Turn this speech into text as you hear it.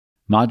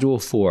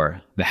Module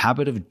 4, The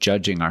Habit of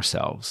Judging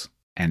Ourselves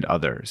and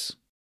Others.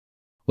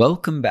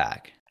 Welcome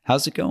back.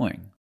 How's it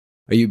going?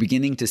 Are you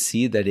beginning to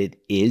see that it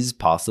is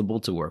possible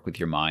to work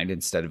with your mind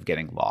instead of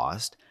getting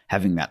lost,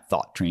 having that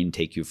thought train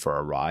take you for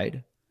a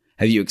ride?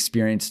 Have you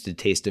experienced a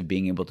taste of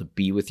being able to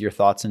be with your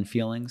thoughts and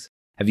feelings?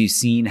 Have you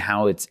seen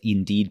how it's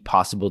indeed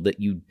possible that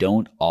you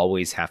don't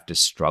always have to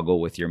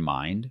struggle with your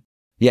mind?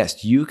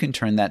 Yes, you can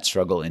turn that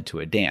struggle into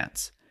a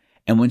dance.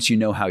 And once you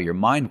know how your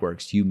mind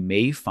works, you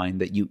may find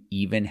that you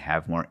even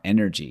have more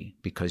energy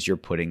because you're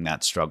putting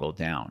that struggle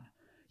down.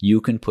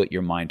 You can put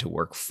your mind to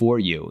work for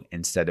you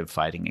instead of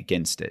fighting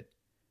against it.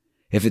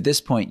 If at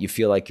this point you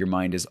feel like your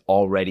mind is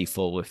already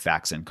full with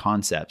facts and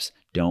concepts,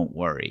 don't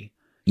worry.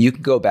 You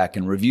can go back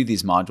and review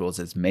these modules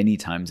as many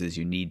times as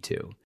you need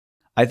to.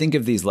 I think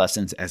of these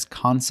lessons as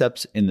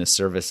concepts in the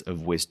service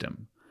of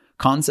wisdom.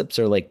 Concepts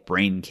are like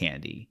brain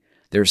candy.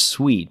 They're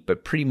sweet,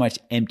 but pretty much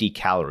empty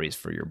calories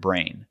for your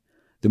brain.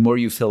 The more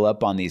you fill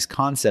up on these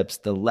concepts,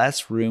 the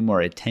less room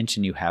or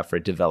attention you have for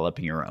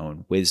developing your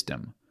own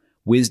wisdom.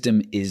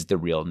 Wisdom is the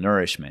real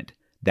nourishment.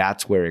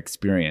 That's where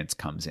experience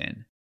comes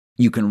in.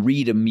 You can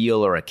read a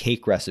meal or a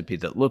cake recipe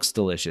that looks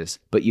delicious,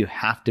 but you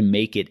have to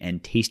make it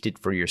and taste it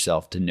for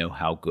yourself to know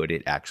how good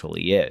it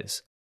actually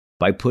is.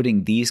 By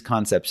putting these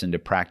concepts into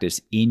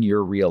practice in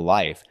your real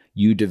life,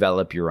 you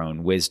develop your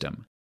own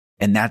wisdom.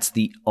 And that's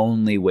the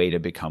only way to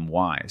become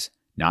wise.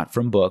 Not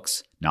from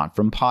books, not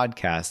from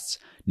podcasts,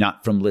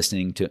 not from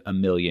listening to a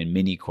million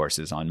mini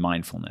courses on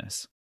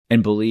mindfulness.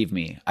 And believe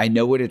me, I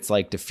know what it's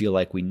like to feel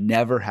like we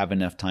never have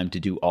enough time to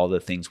do all the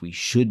things we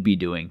should be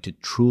doing to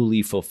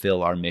truly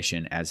fulfill our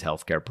mission as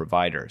healthcare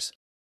providers.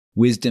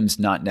 Wisdom's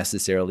not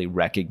necessarily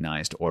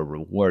recognized or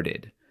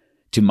rewarded.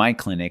 To my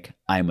clinic,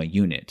 I'm a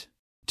unit.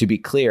 To be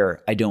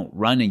clear, I don't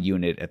run a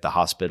unit at the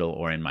hospital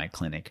or in my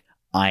clinic.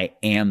 I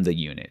am the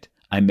unit.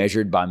 I'm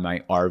measured by my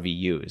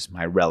RVUs,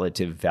 my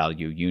relative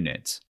value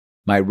units.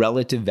 My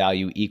relative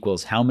value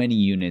equals how many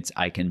units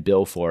I can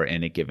bill for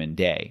in a given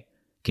day.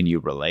 Can you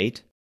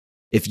relate?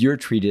 If you're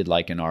treated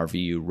like an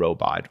RVU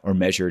robot or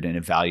measured and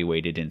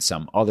evaluated in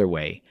some other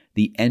way,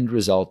 the end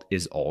result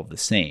is all the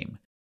same.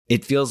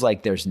 It feels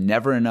like there's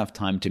never enough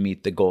time to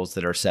meet the goals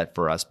that are set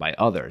for us by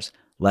others,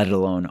 let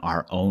alone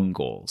our own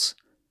goals.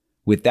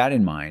 With that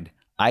in mind,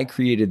 I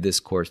created this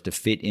course to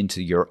fit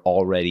into your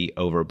already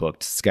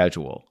overbooked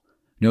schedule.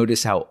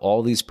 Notice how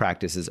all these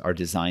practices are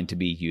designed to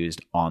be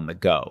used on the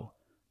go.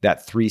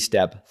 That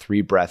 3-step,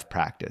 3-breath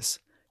practice,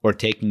 or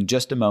taking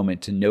just a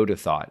moment to note a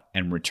thought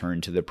and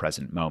return to the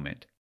present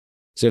moment.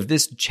 So if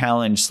this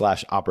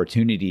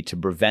challenge/opportunity to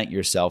prevent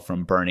yourself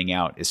from burning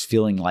out is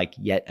feeling like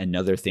yet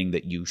another thing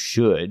that you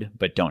should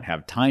but don't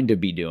have time to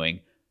be doing,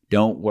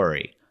 don't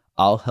worry.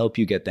 I'll help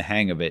you get the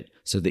hang of it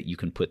so that you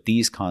can put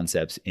these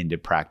concepts into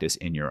practice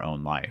in your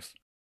own life.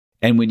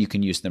 And when you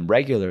can use them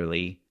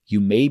regularly, you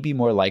may be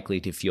more likely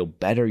to feel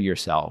better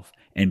yourself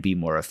and be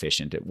more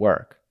efficient at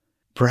work.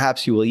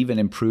 Perhaps you will even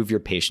improve your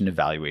patient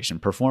evaluation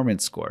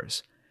performance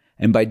scores.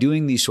 And by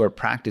doing these short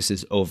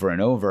practices over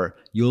and over,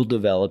 you'll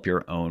develop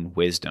your own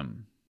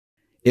wisdom.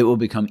 It will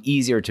become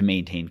easier to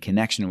maintain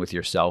connection with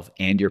yourself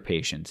and your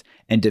patients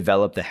and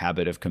develop the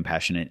habit of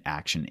compassionate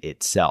action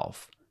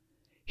itself.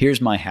 Here's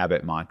my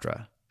habit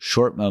mantra: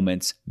 short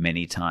moments,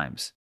 many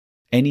times.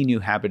 Any new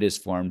habit is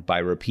formed by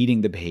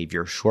repeating the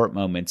behavior short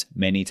moments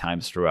many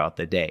times throughout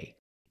the day.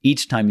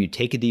 Each time you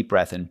take a deep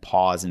breath and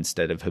pause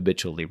instead of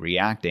habitually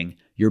reacting,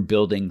 you're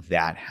building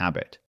that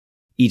habit.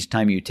 Each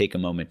time you take a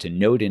moment to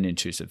note an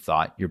intrusive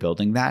thought, you're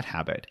building that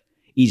habit.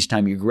 Each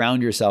time you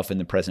ground yourself in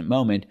the present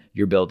moment,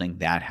 you're building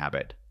that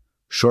habit.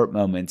 Short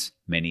moments,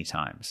 many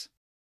times.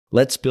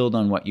 Let's build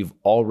on what you've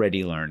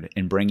already learned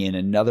and bring in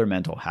another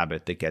mental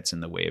habit that gets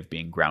in the way of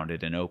being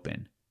grounded and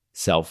open: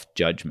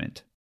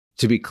 self-judgment.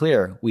 To be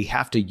clear, we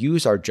have to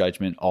use our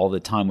judgment all the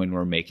time when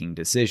we're making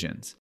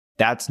decisions.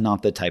 That's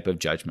not the type of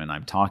judgment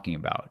I'm talking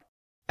about.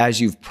 As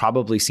you've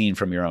probably seen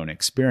from your own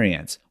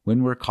experience,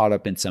 when we're caught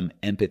up in some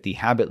empathy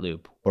habit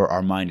loop or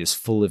our mind is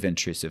full of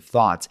intrusive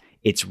thoughts,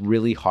 it's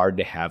really hard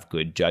to have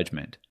good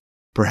judgment.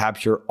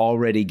 Perhaps you're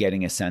already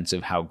getting a sense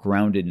of how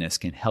groundedness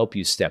can help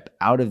you step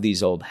out of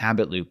these old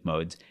habit loop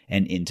modes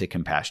and into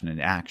compassionate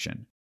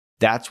action.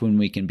 That's when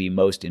we can be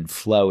most in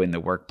flow in the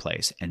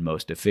workplace and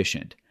most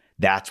efficient.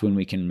 That's when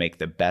we can make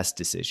the best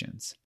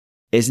decisions.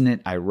 Isn't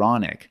it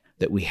ironic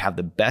that we have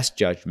the best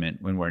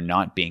judgment when we're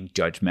not being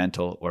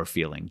judgmental or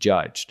feeling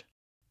judged?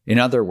 In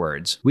other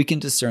words, we can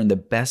discern the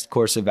best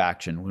course of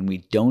action when we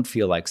don't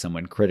feel like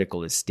someone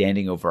critical is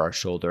standing over our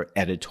shoulder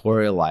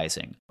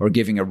editorializing or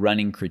giving a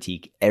running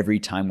critique every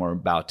time we're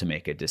about to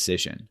make a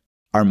decision.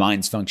 Our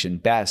minds function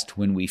best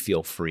when we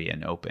feel free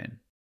and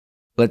open.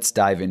 Let's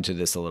dive into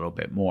this a little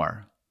bit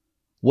more.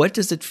 What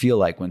does it feel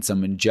like when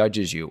someone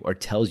judges you or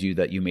tells you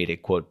that you made a,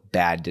 quote,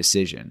 bad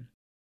decision?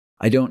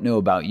 I don't know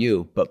about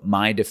you, but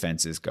my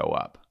defenses go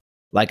up.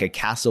 Like a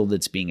castle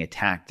that's being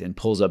attacked and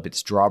pulls up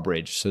its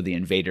drawbridge so the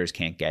invaders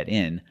can't get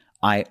in,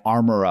 I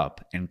armor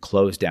up and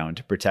close down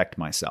to protect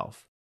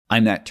myself.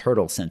 I'm that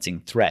turtle sensing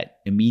threat,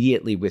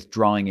 immediately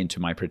withdrawing into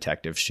my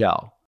protective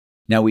shell.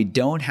 Now, we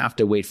don't have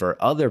to wait for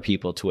other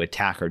people to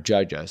attack or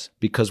judge us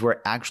because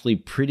we're actually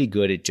pretty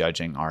good at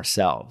judging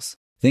ourselves.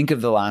 Think of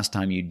the last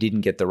time you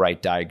didn't get the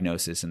right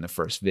diagnosis in the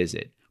first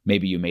visit.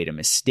 Maybe you made a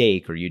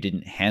mistake, or you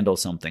didn't handle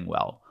something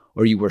well,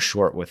 or you were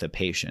short with a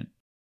patient.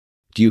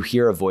 Do you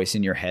hear a voice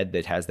in your head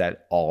that has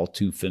that all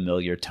too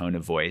familiar tone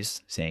of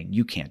voice saying,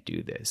 "You can't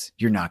do this.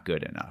 You're not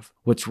good enough.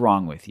 What's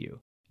wrong with you?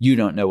 You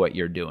don't know what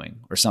you're doing,"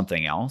 or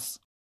something else?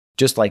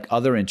 Just like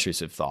other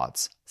intrusive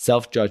thoughts,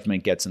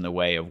 self-judgment gets in the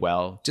way of,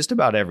 just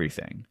about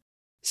everything.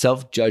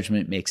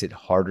 Self-judgment makes it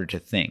harder to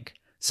think.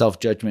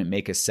 Self-judgment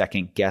makes us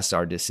second-guess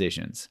our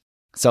decisions.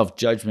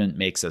 Self-judgment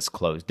makes us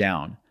close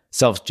down.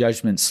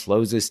 Self-judgment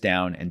slows us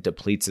down and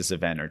depletes us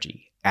of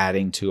energy,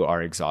 adding to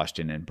our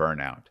exhaustion and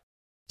burnout.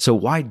 So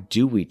why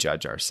do we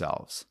judge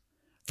ourselves?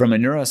 From a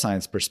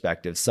neuroscience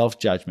perspective,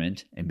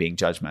 self-judgment, and being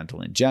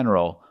judgmental in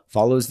general,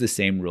 follows the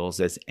same rules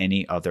as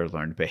any other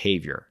learned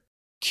behavior.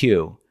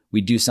 Cue, we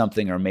do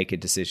something or make a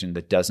decision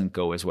that doesn't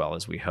go as well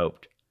as we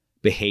hoped.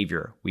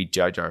 Behavior, we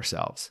judge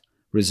ourselves.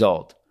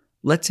 Result,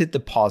 let's hit the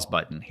pause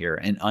button here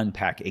and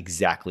unpack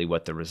exactly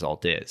what the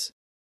result is.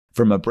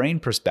 From a brain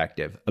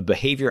perspective, a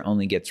behavior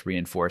only gets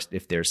reinforced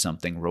if there's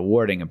something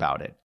rewarding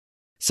about it.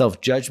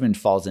 Self-judgment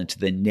falls into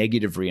the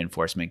negative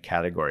reinforcement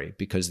category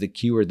because the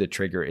cue or the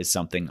trigger is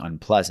something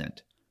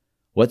unpleasant.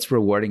 What's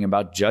rewarding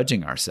about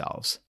judging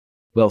ourselves?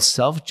 Well,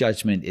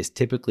 self-judgment is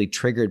typically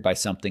triggered by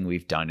something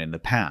we've done in the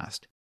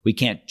past. We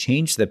can't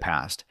change the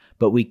past,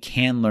 but we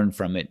can learn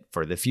from it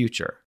for the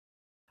future.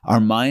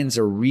 Our minds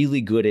are really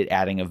good at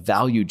adding a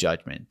value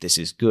judgment, this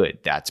is good,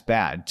 that's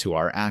bad, to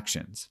our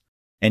actions.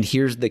 And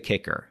here's the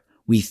kicker.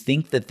 We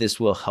think that this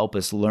will help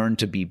us learn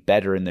to be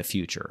better in the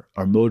future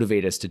or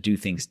motivate us to do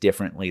things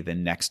differently the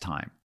next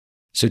time.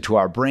 So to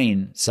our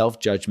brain,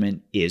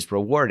 self-judgment is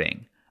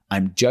rewarding.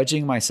 I'm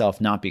judging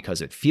myself not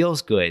because it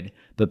feels good,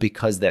 but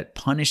because that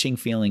punishing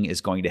feeling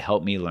is going to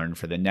help me learn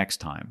for the next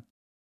time.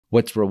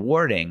 What's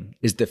rewarding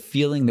is the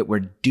feeling that we're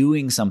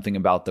doing something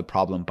about the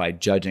problem by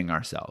judging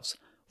ourselves.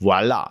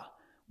 Voila!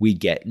 We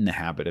get in the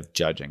habit of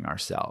judging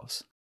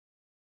ourselves.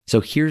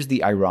 So here's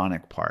the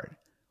ironic part.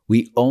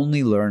 We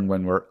only learn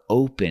when we're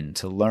open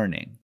to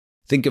learning.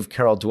 Think of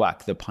Carol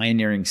Dweck, the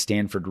pioneering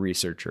Stanford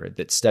researcher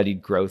that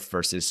studied growth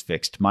versus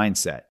fixed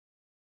mindset.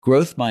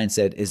 Growth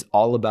mindset is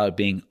all about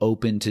being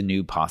open to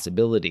new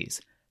possibilities.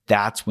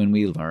 That's when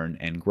we learn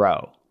and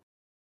grow.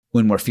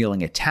 When we're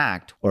feeling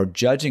attacked or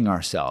judging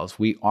ourselves,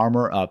 we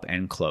armor up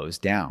and close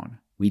down.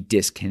 We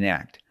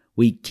disconnect.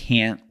 We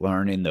can't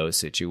learn in those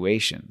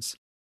situations.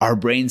 Our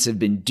brains have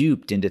been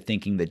duped into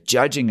thinking that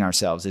judging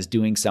ourselves is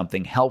doing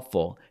something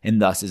helpful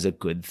and thus is a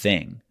good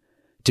thing.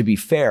 To be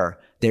fair,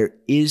 there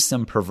is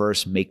some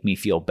perverse make me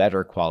feel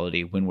better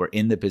quality when we're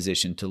in the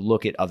position to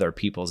look at other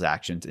people's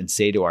actions and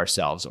say to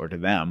ourselves or to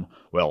them,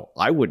 "Well,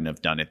 I wouldn't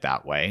have done it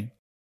that way."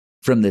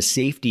 From the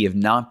safety of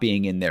not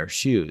being in their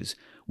shoes,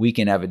 we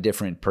can have a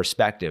different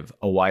perspective,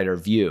 a wider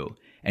view,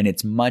 and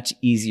it's much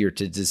easier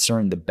to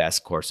discern the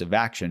best course of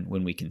action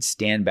when we can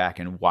stand back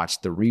and watch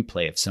the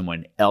replay of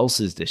someone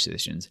else's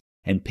decisions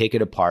and pick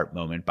it apart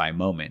moment by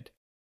moment.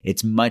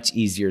 It's much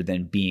easier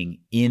than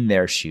being in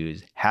their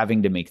shoes,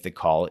 having to make the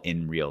call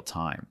in real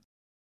time.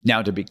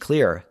 Now, to be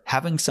clear,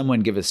 having someone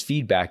give us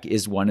feedback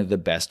is one of the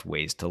best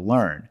ways to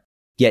learn.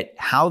 Yet,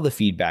 how the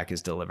feedback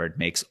is delivered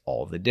makes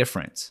all the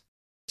difference.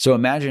 So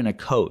imagine a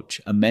coach,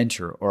 a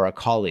mentor, or a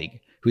colleague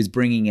who's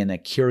bringing in a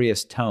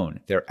curious tone.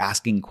 They're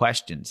asking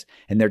questions,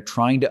 and they're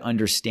trying to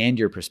understand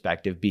your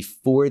perspective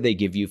before they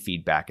give you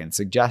feedback and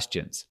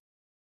suggestions.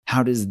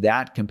 How does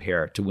that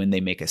compare to when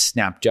they make a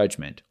snap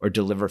judgment or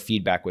deliver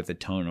feedback with a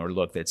tone or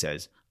look that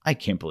says, "I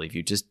can't believe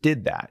you just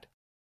did that"?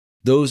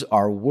 Those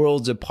are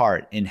worlds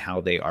apart in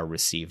how they are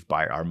received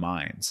by our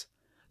minds.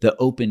 The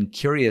open,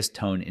 curious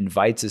tone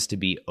invites us to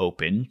be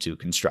open to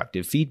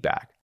constructive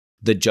feedback.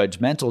 The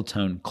judgmental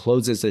tone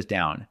closes us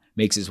down,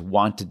 makes us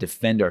want to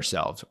defend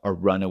ourselves or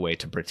run away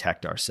to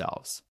protect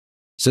ourselves.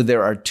 So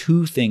there are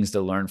two things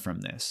to learn from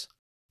this.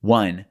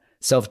 One,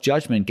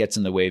 self-judgment gets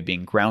in the way of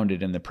being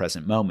grounded in the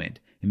present moment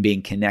and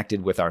being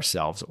connected with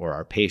ourselves or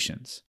our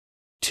patients.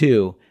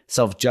 Two,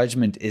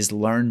 self-judgment is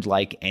learned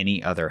like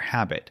any other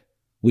habit,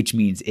 which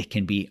means it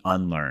can be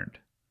unlearned.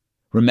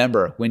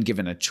 Remember, when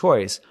given a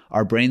choice,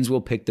 our brains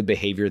will pick the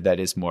behavior that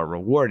is more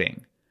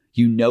rewarding.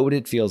 You know what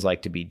it feels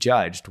like to be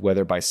judged,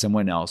 whether by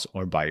someone else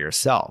or by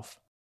yourself.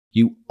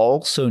 You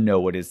also know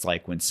what it's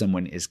like when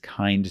someone is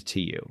kind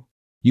to you.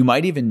 You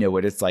might even know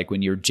what it's like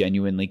when you're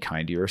genuinely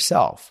kind to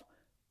yourself.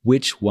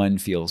 Which one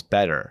feels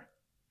better?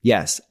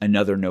 Yes,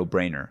 another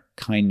no-brainer.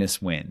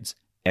 Kindness wins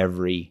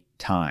every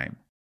time.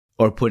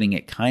 Or putting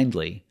it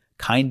kindly,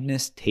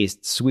 kindness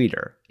tastes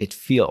sweeter. It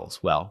feels,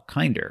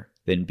 kinder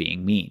than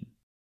being mean.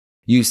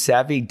 You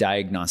savvy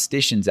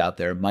diagnosticians out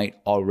there might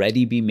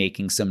already be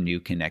making some new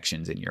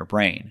connections in your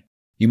brain.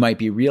 You might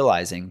be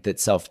realizing that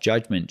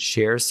self-judgment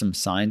shares some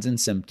signs and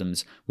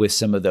symptoms with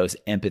some of those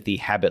empathy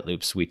habit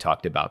loops we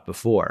talked about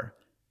before.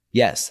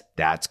 Yes,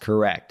 that's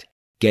correct.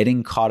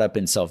 Getting caught up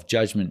in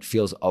self-judgment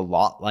feels a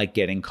lot like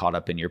getting caught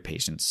up in your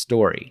patient's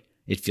story.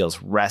 It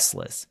feels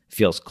restless,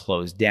 feels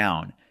closed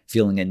down,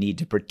 feeling a need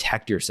to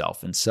protect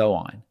yourself, and so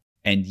on.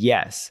 And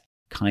yes,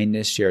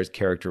 kindness shares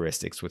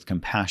characteristics with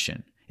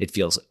compassion. It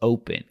feels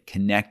open,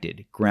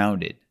 connected,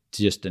 grounded,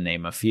 just to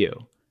name a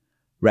few.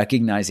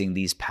 Recognizing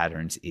these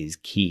patterns is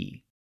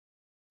key.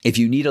 If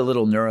you need a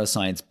little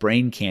neuroscience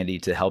brain candy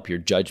to help your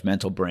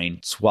judgmental brain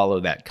swallow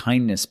that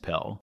kindness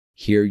pill,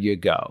 here you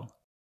go.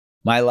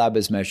 My lab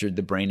has measured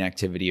the brain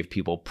activity of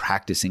people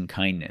practicing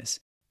kindness.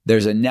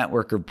 There's a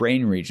network of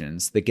brain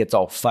regions that gets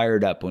all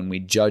fired up when we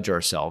judge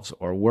ourselves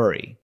or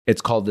worry.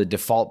 It's called the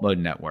default mode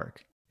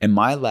network. And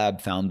my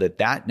lab found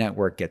that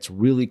network gets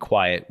really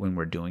quiet when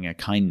we're doing a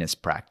kindness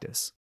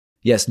practice.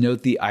 Yes,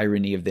 note the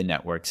irony of the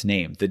network's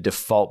name, the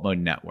default mode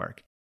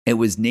network. It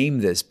was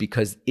named this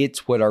because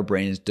it's what our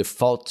brains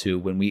default to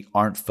when we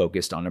aren't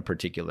focused on a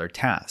particular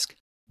task.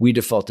 We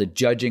default to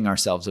judging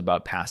ourselves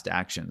about past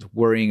actions,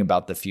 worrying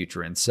about the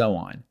future, and so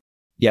on.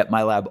 Yet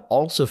my lab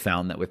also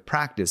found that with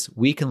practice,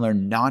 we can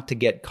learn not to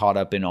get caught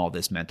up in all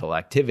this mental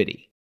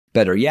activity.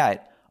 Better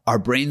yet, our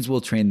brains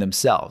will train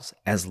themselves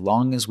as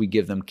long as we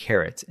give them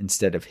carrots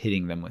instead of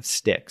hitting them with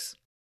sticks.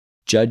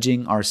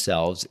 Judging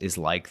ourselves is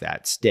like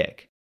that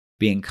stick.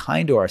 Being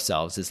kind to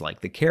ourselves is like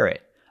the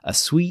carrot, a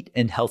sweet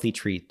and healthy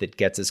treat that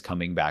gets us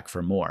coming back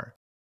for more.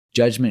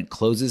 Judgment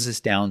closes us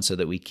down so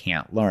that we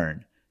can't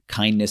learn.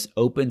 Kindness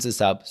opens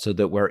us up so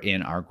that we're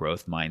in our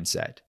growth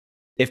mindset.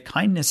 If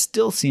kindness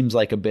still seems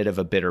like a bit of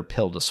a bitter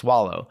pill to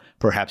swallow,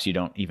 perhaps you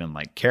don't even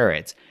like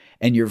carrots,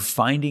 and you're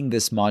finding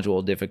this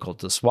module difficult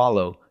to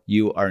swallow,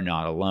 you are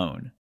not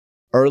alone.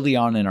 Early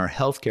on in our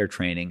healthcare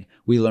training,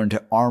 we learn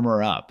to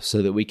armor up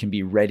so that we can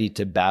be ready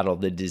to battle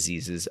the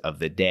diseases of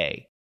the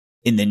day.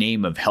 In the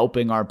name of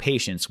helping our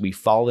patients, we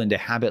fall into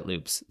habit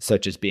loops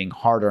such as being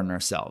hard on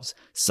ourselves,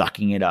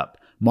 sucking it up,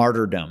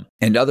 martyrdom,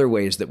 and other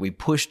ways that we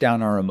push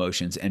down our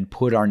emotions and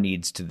put our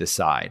needs to the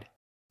side.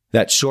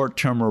 That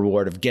short-term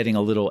reward of getting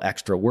a little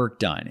extra work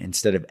done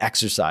instead of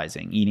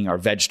exercising, eating our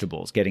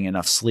vegetables, getting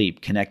enough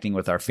sleep, connecting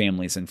with our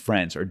families and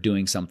friends, or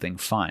doing something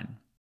fun.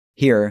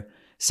 Here,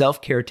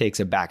 self-care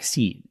takes a back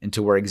seat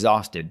until we're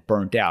exhausted,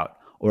 burnt out,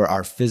 or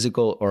our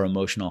physical or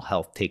emotional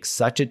health takes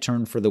such a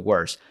turn for the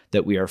worse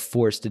that we are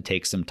forced to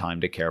take some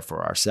time to care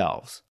for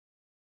ourselves.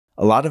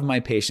 A lot of my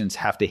patients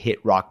have to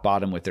hit rock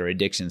bottom with their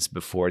addictions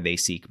before they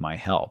seek my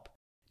help.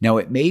 Now,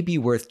 it may be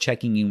worth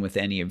checking in with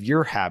any of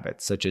your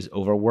habits, such as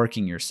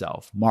overworking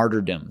yourself,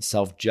 martyrdom,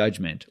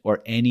 self-judgment,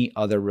 or any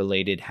other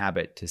related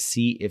habit to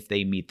see if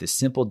they meet the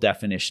simple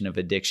definition of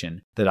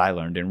addiction that I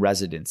learned in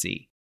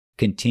residency: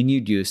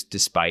 continued use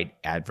despite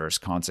adverse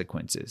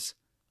consequences.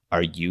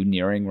 Are you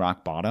nearing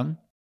rock bottom?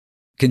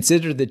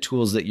 Consider the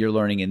tools that you're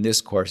learning in this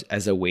course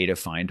as a way to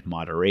find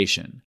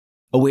moderation,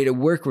 a way to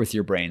work with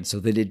your brain so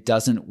that it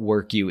doesn't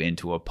work you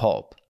into a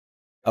pulp.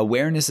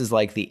 Awareness is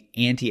like the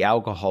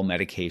anti-alcohol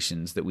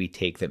medications that we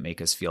take that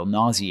make us feel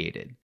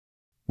nauseated.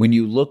 When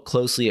you look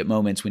closely at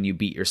moments when you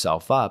beat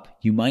yourself up,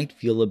 you might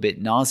feel a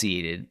bit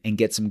nauseated and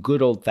get some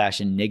good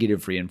old-fashioned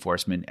negative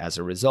reinforcement as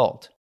a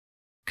result.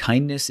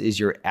 Kindness is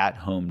your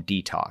at-home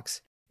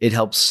detox. It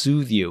helps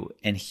soothe you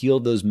and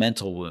heal those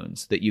mental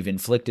wounds that you've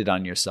inflicted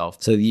on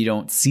yourself so that you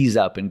don't seize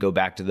up and go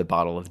back to the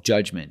bottle of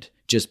judgment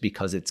just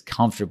because it's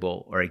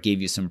comfortable or it gave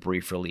you some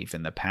brief relief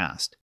in the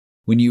past.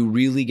 When you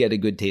really get a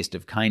good taste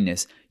of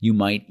kindness, you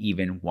might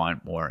even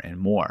want more and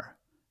more.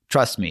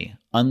 Trust me,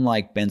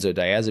 unlike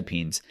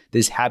benzodiazepines,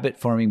 this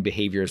habit-forming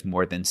behavior is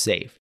more than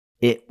safe.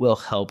 It will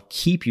help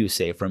keep you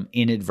safe from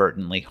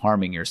inadvertently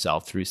harming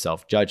yourself through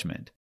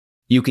self-judgment.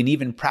 You can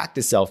even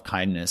practice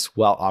self-kindness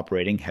while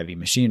operating heavy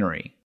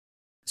machinery.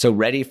 So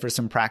ready for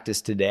some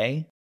practice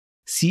today?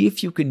 See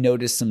if you can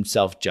notice some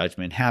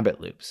self-judgment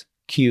habit loops.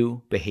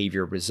 Cue,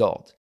 behavior,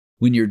 result.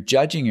 When you're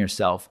judging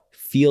yourself,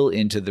 feel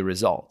into the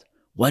result.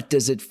 What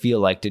does it feel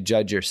like to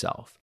judge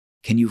yourself?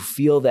 Can you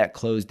feel that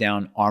closed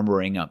down,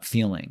 armoring up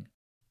feeling?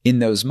 In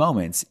those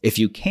moments, if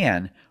you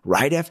can,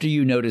 right after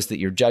you notice that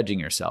you're judging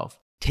yourself,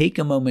 take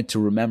a moment to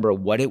remember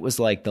what it was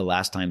like the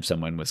last time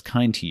someone was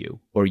kind to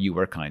you or you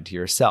were kind to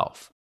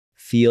yourself.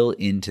 Feel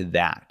into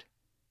that.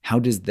 How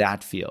does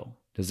that feel?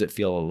 Does it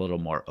feel a little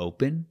more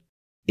open?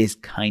 Is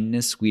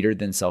kindness sweeter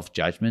than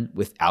self-judgment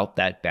without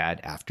that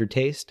bad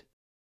aftertaste?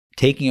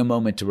 Taking a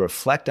moment to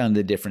reflect on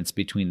the difference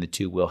between the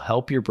two will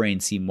help your brain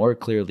see more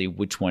clearly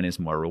which one is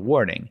more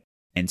rewarding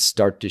and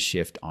start to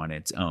shift on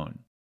its own.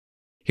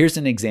 Here's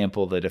an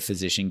example that a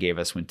physician gave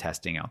us when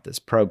testing out this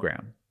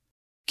program.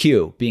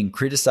 Q, being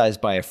criticized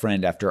by a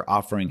friend after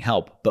offering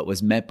help but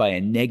was met by a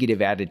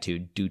negative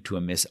attitude due to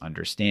a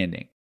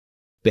misunderstanding.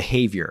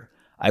 Behavior,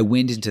 I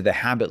went into the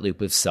habit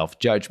loop of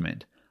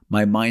self-judgment.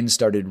 My mind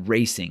started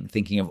racing,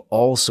 thinking of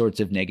all sorts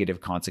of negative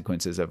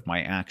consequences of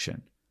my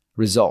action.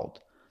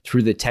 Result,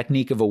 through the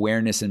technique of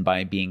awareness and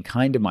by being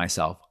kind to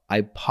myself,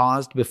 I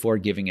paused before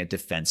giving a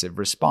defensive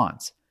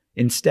response.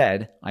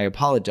 Instead, I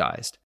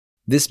apologized.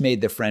 This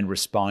made the friend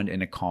respond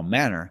in a calm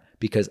manner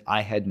because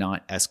I had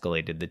not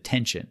escalated the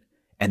tension,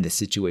 and the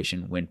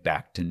situation went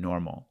back to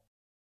normal.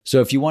 So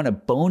if you want a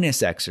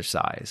bonus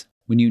exercise,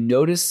 when you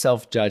notice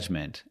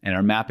self-judgment and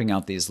are mapping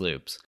out these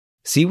loops,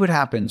 see what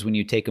happens when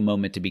you take a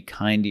moment to be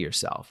kind to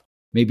yourself.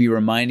 Maybe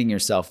reminding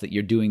yourself that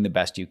you're doing the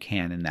best you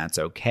can and that's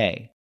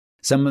okay.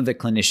 Some of the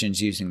clinicians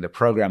using the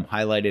program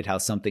highlighted how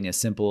something as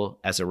simple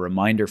as a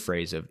reminder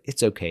phrase of,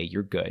 "It's okay,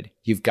 you're good,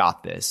 you've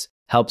got this,"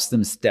 helps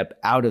them step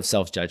out of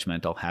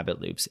self-judgmental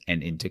habit loops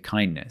and into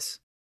kindness.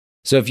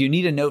 So if you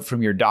need a note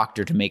from your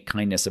doctor to make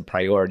kindness a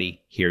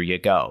priority, here you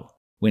go.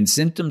 When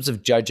symptoms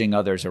of judging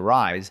others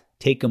arise,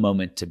 take a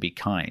moment to be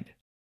kind.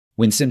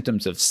 When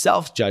symptoms of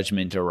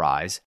self-judgment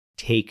arise,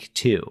 take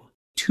 2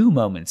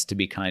 moments to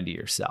be kind to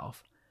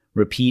yourself.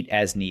 Repeat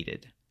as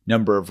needed.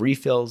 Number of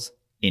refills,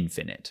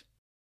 infinite.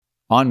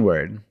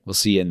 Onward, we'll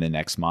see you in the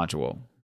next module.